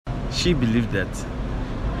she believed that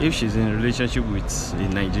if she's in a relationship with a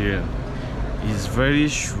Nigerian, he's very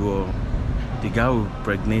sure the guy will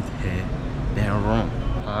impregnate her, then run.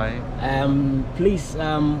 Hi. Please,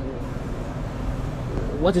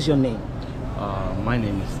 what is your name? My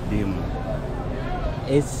name is Damon.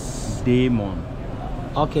 It's Damon.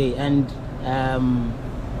 Okay, and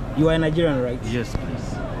you are a Nigerian, right? Yes,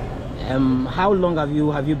 please. How long have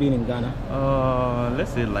you been in Ghana?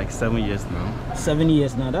 Let's say like 7 years now. 7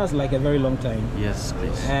 years now. That's like a very long time. Yes,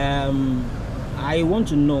 please. I want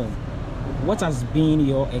to know, what has been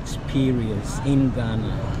your experience in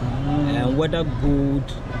Ghana? Whether good,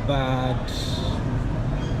 bad.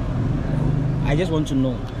 I just want to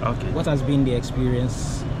know. Okay. What has been the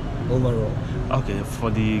experience overall? Okay, for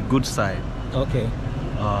the good side. Okay.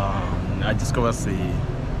 I discovered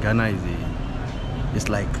Ghana is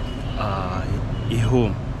like a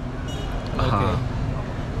home. Okay.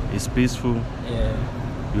 It's peaceful. Yeah.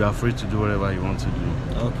 You are free to do whatever you want to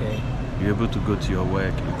do. Okay. You're able to go to your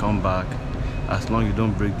work, you come back, as long as you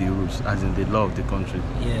don't break the rules, as in the law of the country.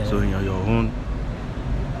 Yeah. So you're your own,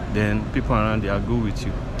 then people around there are good with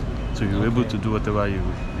you. So you're able to do whatever you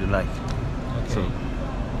like. Okay. So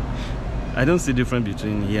I don't see difference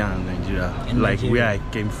between here and Nigeria, where I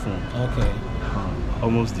came from. Okay.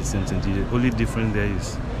 Almost the same thing. The only difference there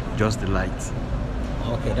is just the light.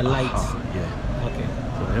 Okay, the light. Yeah. Okay.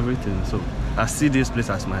 So everything. So I see this place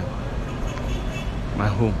as my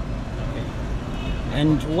home. Okay.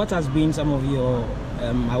 And what has been some of your,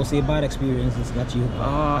 I would say, bad experiences that you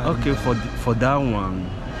had? Okay, for that one,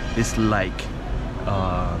 it's like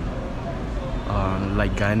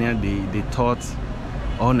Ghanaian, they thought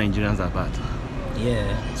all Nigerians are bad.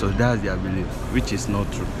 Yeah. So that's their belief, which is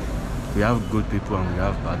not true. We have good people and we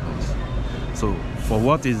have bad ones. So for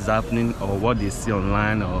what is happening or what they see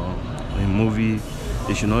online or in movie,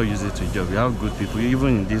 they should not use it to judge. We have good people.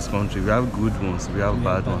 Even in this country, we have good ones, we have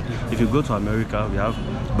bad ones. If you go to America, we have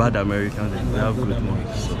bad Americans and we have good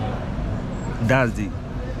ones. So that's the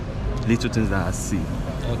little things that I see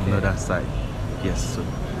on the other side. Yes, so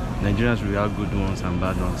Nigerians, we have good ones and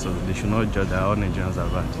bad ones, so they should not judge that all Nigerians are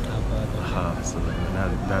bad. So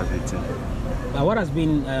that's the thing. But what has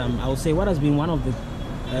been, I would say, what has been one of the,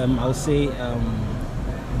 I would say,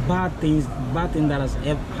 bad thing that has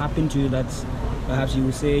happened to you that perhaps you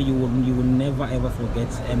will say you will never ever forget?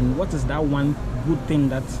 And what is that one good thing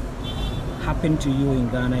that happened to you in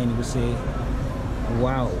Ghana and you will say,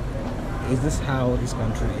 wow, is this how this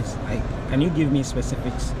country is? Like, can you give me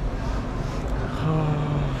specifics?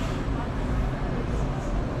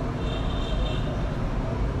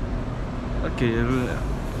 Okay,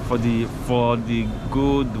 for the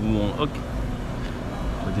good one. Okay,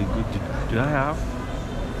 for the good, do I have?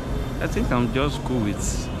 I think I'm just cool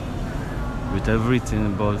with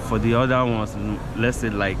everything. But for the other ones, let's say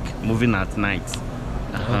like moving at night,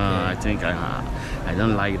 I think I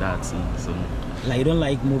don't like that. So like, you don't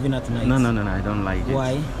like moving at night? No, I don't like it.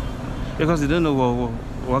 Why? Because you don't know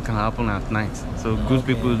what can happen at night. So good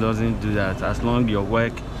people doesn't do that. As long as your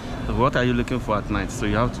work. So what are you looking for at night? So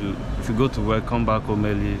you have to, if you go to work, come back home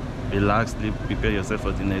early, relax, sleep, prepare yourself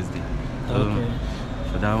for the next day. So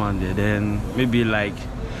for that one there, then maybe like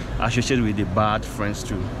associate with the bad friends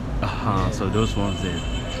too. So those ones there,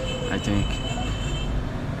 I think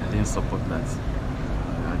I didn't support that.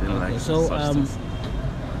 I didn't like so such things.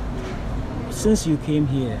 Since you came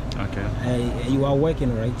here, you are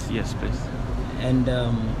working, right? Yes, please. And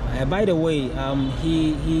by the way,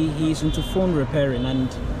 he's into phone repairing,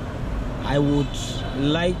 and I would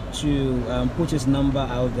like to put his number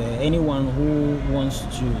out there. Anyone who wants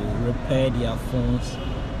to repair their phones,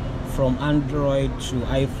 from Android to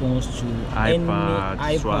iPhones to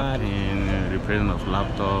iPad, swapping, repairing of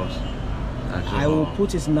laptops. I will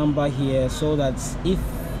put his number here so that if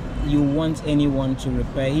you want anyone to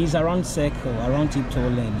repair, he's around Circle, around Tiptoe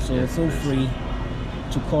Lane, so feel free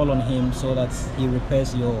to call on him so that he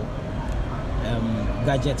repairs your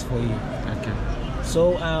gadgets for you. Okay.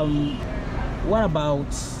 So what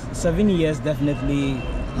about 7 years? Definitely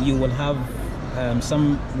you will have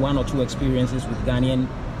some 1 or 2 experiences with Ghanaian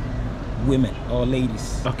women or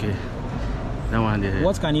ladies. Okay. That one there.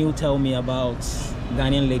 What can you tell me about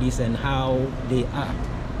Ghanaian ladies and how they are?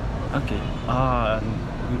 Okay.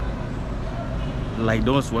 Like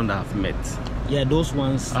those ones that I've met. Yeah, those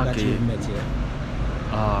ones that you've met here.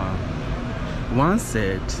 One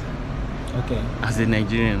said, as a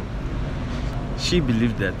Nigerian, she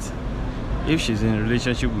believed that if she's in a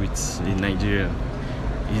relationship with a Nigerian,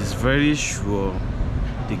 he's very sure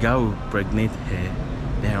the guy will impregnate her,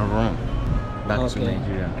 then run back to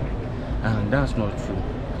Nigeria. And that's not true.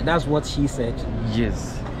 That's what she said?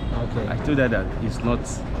 Yes. Okay. I told her that it's not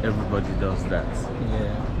everybody does that.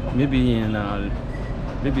 Yeah. Maybe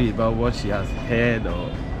maybe about what she has heard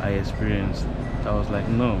or I experienced. I was like,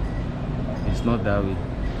 no, it's not that way.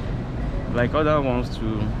 Like other ones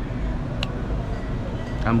too,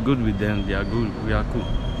 I'm good with them. They are good. We are cool.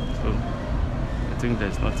 So I think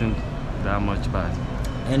there's nothing that much bad.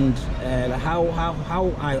 And how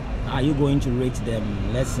are you going to rate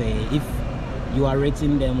them? Let's say if you are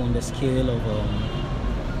rating them on the scale of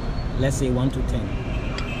let's say 1 to 10.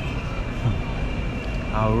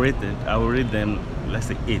 I will rate them, let's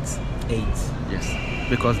say 8. 8. Yes,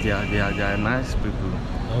 because they are nice people.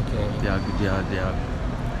 Okay. They are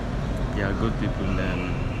good people.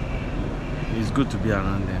 Then it's good to be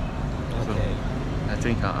around them. Okay. So I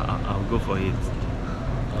think I'll go for 8.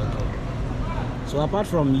 Okay. So apart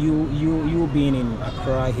from you being in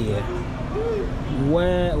Accra here,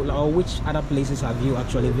 where or which other places have you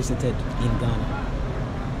actually visited in Ghana?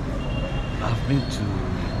 I've been to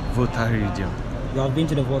Volta region. You have been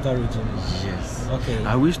to the Volta region? Yes. Okay.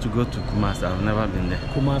 I wish to go to Kumasi. I've never been there.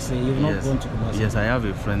 Kumasi, you've not gone to Kumasi? Yes, I have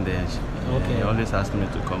a friend there. Okay. He always asks me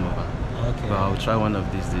to come over. Okay. But I'll try one of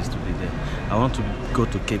these days to be there. I want to go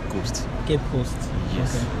to Cape Coast. Cape Coast?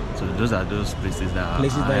 Yes. Okay. So those are those places that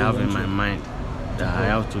I have in my mind that I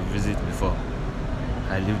have to visit before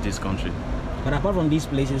I leave this country. But apart from these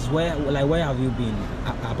places, where have you been?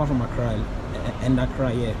 Apart from Accra and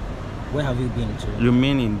Accra, yeah. Where have you been to? You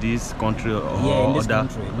mean in this country or in this other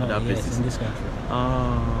country? No, places? Yes, in this country.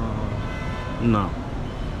 No.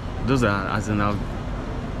 Those are as in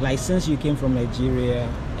like since you came from Nigeria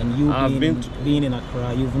and you being in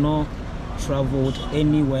Accra, you've not traveled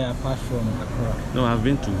anywhere apart from Accra? No, I've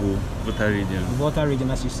been to Volta region. Volta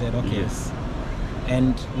region, as you said, okay. Yes.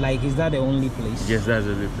 And like, is that the only place? Yes, that's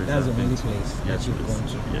the only place. That's the only place that you've gone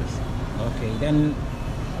to? Yes. Okay, then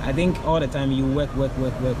I think all the time you work. Like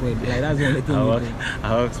that's the only thing you do.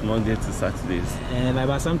 I work Monday to Saturdays. And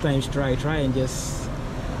but sometimes try and just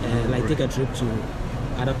like take a trip to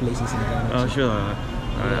other places in Ghana. Oh sure.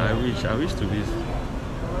 I wish to be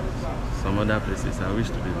some other places. I wish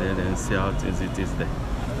to be there and see how things it is there.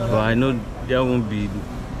 But I know there won't be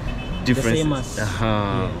differences. The same as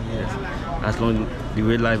Yes. As long the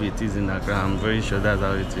way life it is in Accra, I'm very sure that's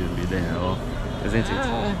how it will be there, isn't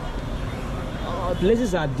it?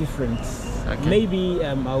 Places are different. Okay. Maybe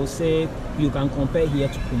I would say you can compare here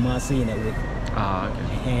to Kumasi in a way.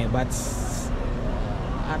 Okay. But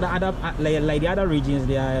like the other regions,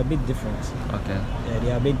 they are a bit different. Okay. Yeah,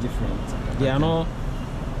 they are a bit different. They are not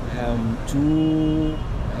too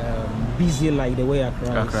busy like the way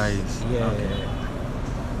Accra is. Yeah.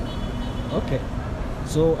 Okay.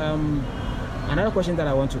 So another question that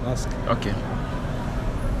I want to ask. Okay.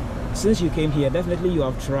 Since you came here, definitely you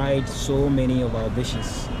have tried so many of our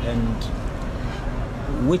dishes, and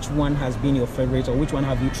which one has been your favorite, or which one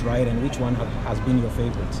have you tried and which one has been your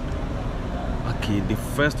favorite? Okay, the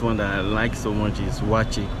first one that I like so much is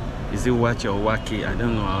wache. Is it wache or wake? I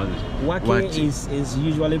don't know how it is. Wake is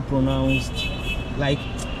usually pronounced wake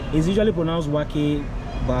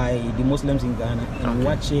by the Muslims in Ghana, and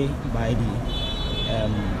wache by the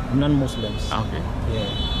non-Muslims. Okay. Yeah.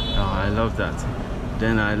 Oh, I love that.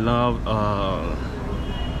 Then I love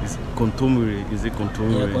is kontomire. Is it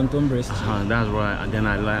kontomire? Yeah, kontomire. That's right. And then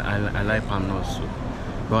I like palm nut soup.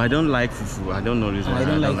 But I don't like fufu. I don't know this one. I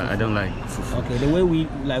don't like fufu. Okay, the way we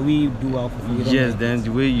do our fufu. Yes, then the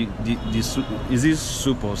way the soup, is it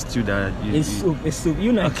soup or stew that you It's soup.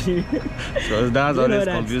 You know. Okay. So that's always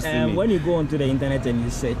confusing me. When you go onto the internet and you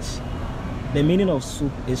search, the meaning of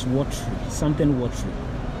soup is watery, something watery.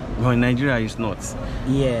 Well, in Nigeria it's not.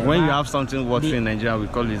 Yeah. When you have something watery in Nigeria, we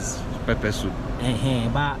call it pepper soup.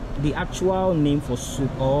 But the actual name for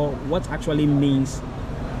soup, or what actually means,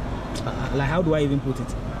 like how do I even put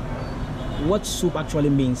it? What soup actually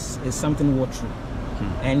means is something watery,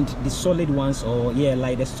 and the solid ones, or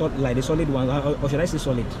like the solid ones, or should I say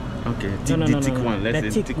solid? Okay. The thick one. Let's say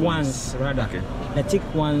the thick ones rather. Okay. The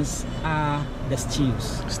thick ones are the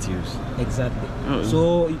stews. Stews. Exactly.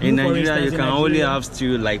 So in Nigeria, you can only have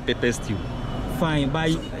stew like pepper stew. Fine, but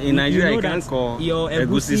in Nigeria, you can't call your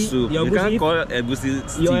egusi soup. You can't call egusi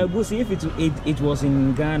stew. Your egusi, if it was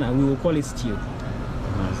in Ghana, we will call it stew.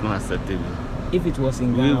 No, it's not acceptable. If it was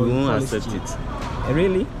in Ghana, we won't accept it.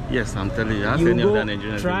 Really? Yes, I'm telling you. Ask any of the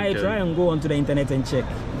Nigerians. Try and go onto the internet and check.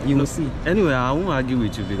 You will see. Anyway, I won't argue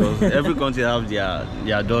with you because every country have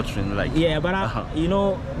their doctrine. Like but you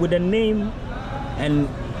know, with the name, and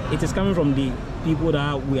it is coming from the people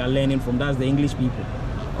that we are learning from. That's the English people,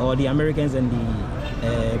 or the Americans and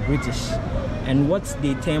the British. And what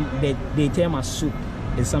they term as soup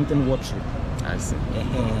is something watery. I see.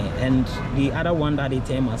 And the other one that they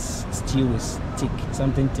term as stew is thick,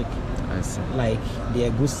 something thick. I see. Like the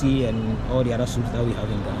egusi and all the other soups that we have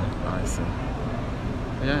in Ghana. I see.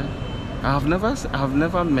 Yeah, I've never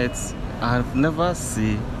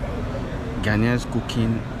seen Ghanaians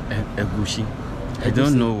cooking egusi. I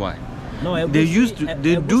don't know why. No, egusi,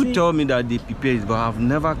 they do tell me that they prepare it, but I've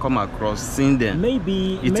never come across seeing them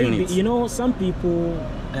maybe it. You know, some people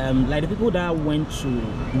like the people that went to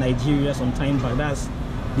Nigeria some time back, that's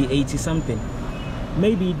the 80 something,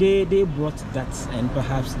 maybe they brought that and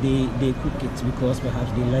perhaps they cook it because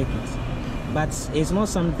perhaps they like it, but it's not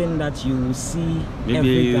something that you will see. Maybe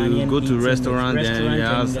every you Ghanaian go to restaurant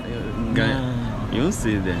and you won't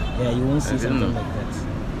see them. Yeah, you won't see something like that.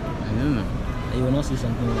 I don't know. You will not see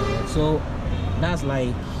something like that. So that's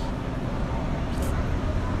like,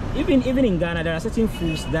 even in Ghana there are certain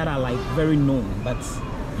foods that are like very known, but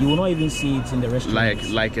you will not even see it in the restaurant.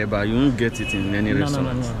 Like eba, you won't get it in any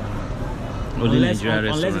restaurant. No. Only unless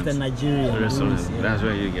Nigerian it's a Nigerian restaurant. Yeah. That's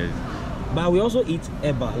where you get it. But we also eat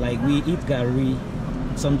eba, like we eat gari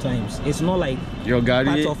sometimes. It's not like your gari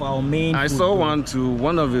part of our main I food, saw one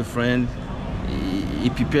of a friend, he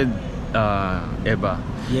prepared eba.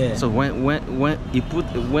 Yeah. So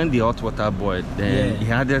when the hot water boiled, then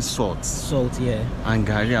he added salt, yeah, and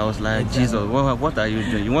gari. I was like, exactly. Jesus, what are you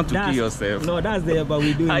doing? You want to kill yourself? No, that's the eba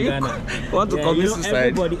we do in Ghana. You want to commit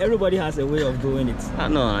suicide? Everybody has a way of doing it.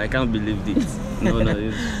 No, I can't believe this. No,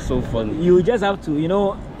 it's so funny. You just have to,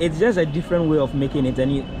 it's just a different way of making it,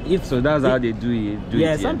 and so that's how they do it.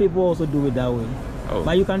 Yeah, some people also do it that way. Oh.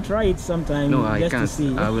 But you can try it sometime. No, I just can't. To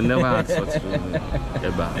see. I will never add such to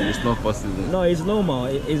eba. It's not possible. No, it's normal.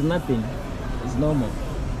 It's nothing. It's normal.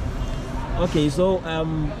 Okay, so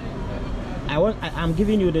I'm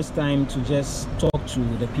giving you this time to just talk to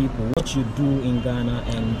the people what you do in Ghana,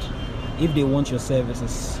 and if they want your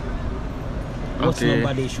services, what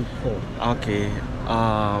number they should call. Okay.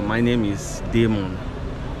 My name is Damon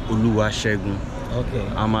Oluwasegun. Okay.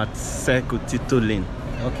 I'm at SWERU Tito Lane.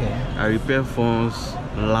 Okay. I repair phones,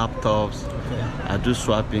 laptops. Okay. I do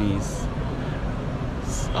swappings.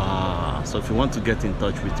 So if you want to get in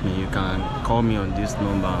touch with me, you can call me on this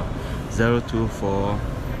number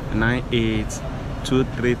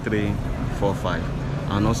 02498233345,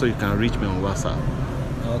 and also you can reach me on WhatsApp.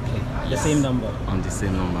 Okay. The same number. On the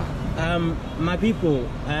same number. My people,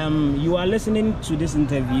 you are listening to this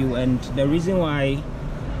interview, and the reason why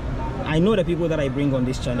I know the people that I bring on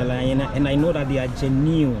this channel, and I know that they are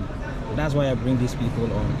genuine. That's why I bring these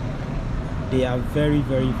people on. They are very,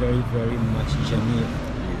 very, very, very much genuine.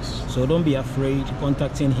 Yes. So don't be afraid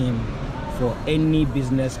contacting him for any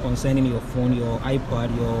business concerning your phone, your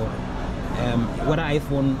iPad, your whether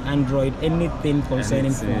iPhone, Android, anything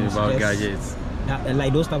concerning phones. About gadgets.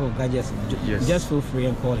 Like those type of gadgets. Yes. Just feel free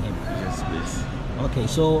and call him. Yes, please. Okay,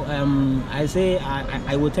 so I say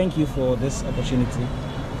I will thank you for this opportunity.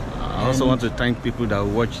 I also want to thank people that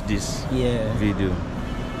watch this video.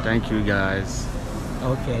 Thank you guys.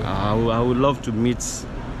 Okay. I would love to meet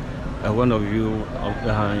one of you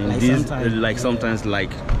in like this sometimes,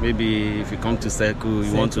 like maybe if you come to SWERU,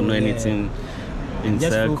 you want to know anything in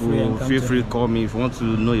SWERU, feel free to call me. If you want to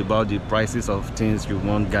know about the prices of things you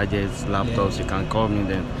want, gadgets, laptops, you can call me,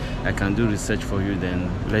 then I can do research for you, then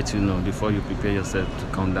let you know before you prepare yourself to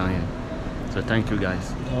come down here. So thank you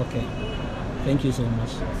guys. Okay. Thank you so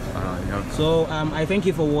much. Yeah. So I thank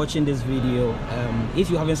you for watching this video. If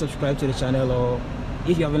you haven't subscribed to the channel, or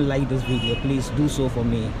if you haven't liked this video, please do so for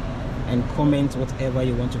me and comment whatever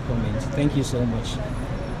you want to comment. Thank you so much.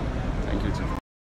 Thank you too.